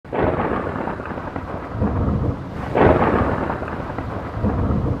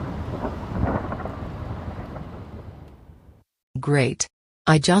Great.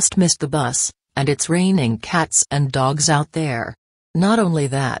 I just missed the bus, and it's raining cats and dogs out there. Not only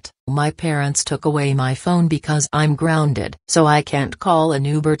that, my parents took away my phone because I'm grounded, so I can't call an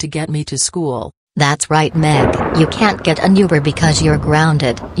Uber to get me to school. That's right, Meg. You can't get an Uber because you're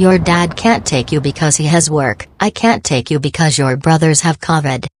grounded. Your dad can't take you because he has work. I can't take you because your brothers have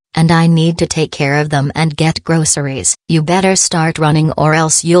COVID. And I need to take care of them and get groceries. You better start running or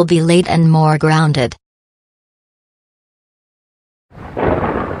else you'll be late and more grounded.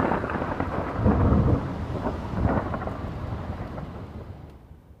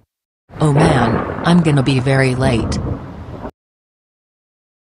 Oh man, I'm gonna be very late.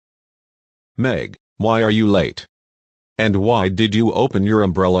 Meg, why are you late? And why did you open your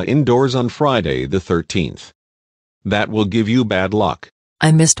umbrella indoors on Friday the 13th? That will give you bad luck.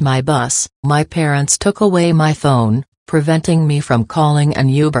 I missed my bus. My parents took away my phone, preventing me from calling an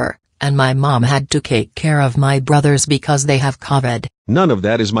Uber, and my mom had to take care of my brothers because they have COVID. None of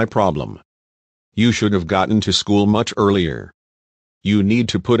that is my problem. You should have gotten to school much earlier. You need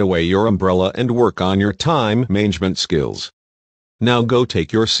to put away your umbrella and work on your time management skills. Now go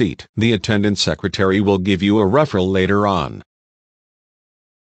take your seat. The attendance secretary will give you a referral later on.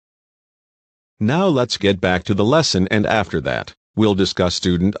 Now let's get back to the lesson, and after that, we'll discuss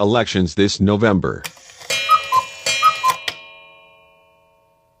student elections this November.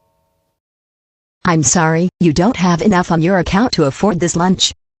 I'm sorry, you don't have enough on your account to afford this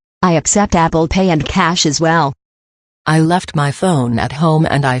lunch. I accept Apple Pay and cash as well. I left my phone at home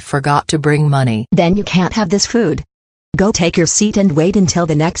and I forgot to bring money. Then you can't have this food. Go take your seat and wait until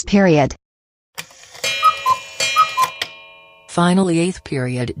the next period. Finally, 8th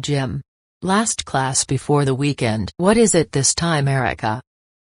period gym. Last class before the weekend. What is it this time, Erica?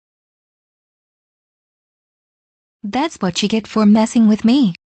 That's what you get for messing with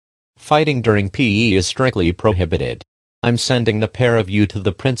me. Fighting during PE is strictly prohibited. I'm sending the pair of you to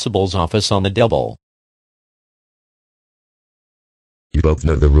the principal's office on the double. You both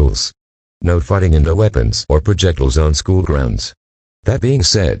know the rules. No fighting and no weapons or projectiles on school grounds. That being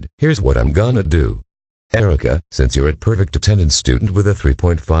said, here's what I'm gonna do. Erica, since you're a perfect attendance student with a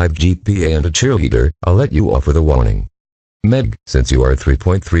 3.5 GPA and a cheerleader, I'll let you offer the warning. Meg, since you are a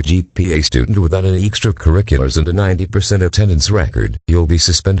 3.3 GPA student without any extracurriculars and a 90% attendance record, you'll be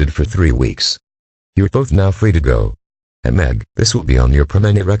suspended for 3 weeks. You're both now free to go. And Meg, this will be on your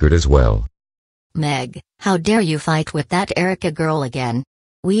permanent record as well. Meg, how dare you fight with that Erica girl again?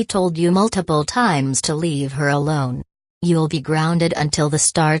 We told you multiple times to leave her alone. You'll be grounded until the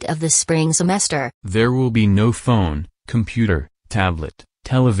start of the spring semester. There will be no phone, computer, tablet,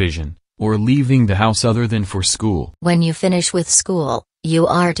 television, or leaving the house other than for school. When you finish with school, you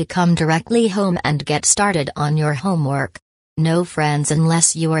are to come directly home and get started on your homework. No friends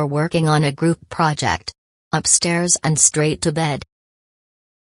unless you are working on a group project. Upstairs and straight to bed.